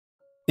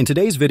In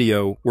today's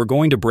video, we're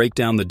going to break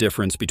down the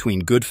difference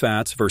between good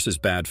fats versus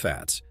bad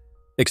fats,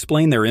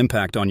 explain their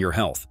impact on your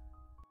health.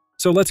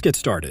 So let's get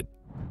started.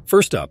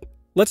 First up,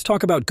 let's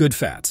talk about good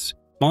fats,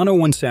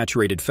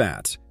 monounsaturated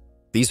fats.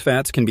 These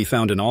fats can be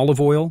found in olive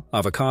oil,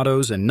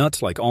 avocados, and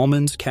nuts like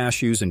almonds,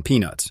 cashews, and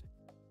peanuts.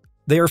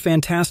 They are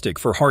fantastic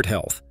for heart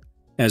health,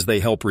 as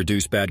they help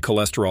reduce bad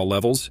cholesterol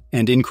levels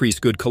and increase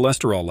good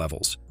cholesterol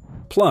levels.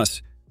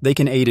 Plus, they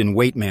can aid in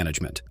weight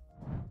management.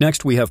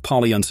 Next, we have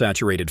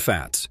polyunsaturated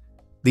fats.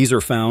 These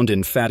are found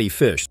in fatty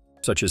fish,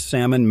 such as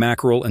salmon,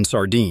 mackerel, and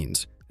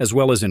sardines, as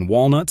well as in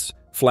walnuts,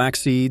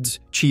 flax seeds,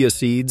 chia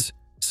seeds,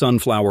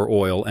 sunflower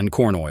oil, and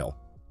corn oil.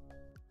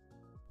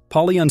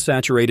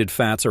 Polyunsaturated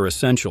fats are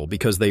essential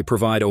because they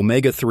provide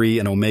omega-3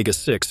 and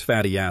omega-6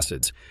 fatty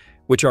acids,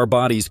 which our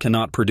bodies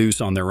cannot produce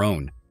on their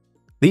own.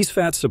 These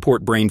fats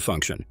support brain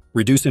function,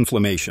 reduce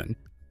inflammation,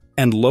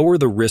 and lower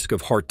the risk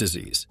of heart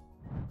disease.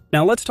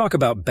 Now let's talk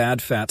about bad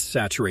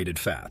fat-saturated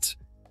fats.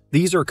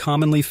 These are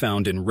commonly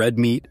found in red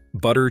meat,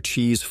 butter,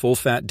 cheese,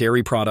 full-fat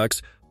dairy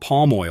products,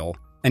 palm oil,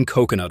 and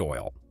coconut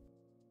oil.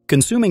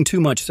 Consuming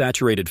too much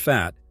saturated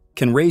fat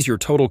can raise your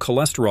total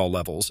cholesterol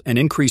levels and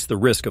increase the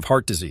risk of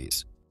heart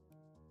disease.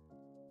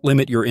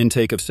 Limit your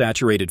intake of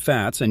saturated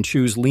fats and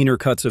choose leaner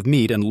cuts of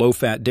meat and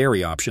low-fat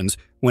dairy options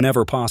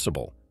whenever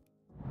possible.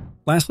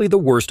 Lastly, the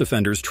worst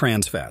offenders,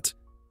 trans fats.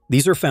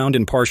 These are found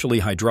in partially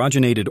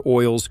hydrogenated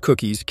oils,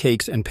 cookies,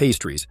 cakes, and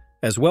pastries,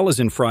 as well as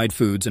in fried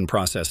foods and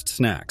processed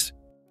snacks.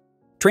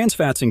 Trans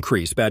fats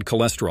increase bad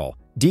cholesterol,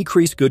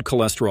 decrease good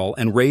cholesterol,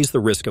 and raise the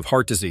risk of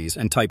heart disease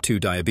and type 2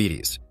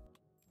 diabetes.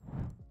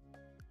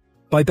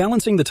 By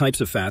balancing the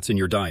types of fats in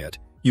your diet,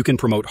 you can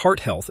promote heart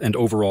health and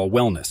overall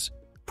wellness.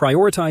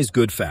 Prioritize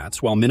good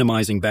fats while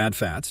minimizing bad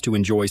fats to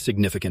enjoy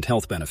significant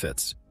health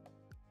benefits.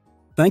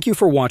 Thank you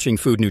for watching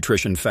Food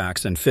Nutrition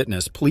Facts and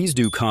Fitness. Please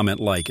do comment,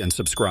 like, and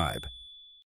subscribe.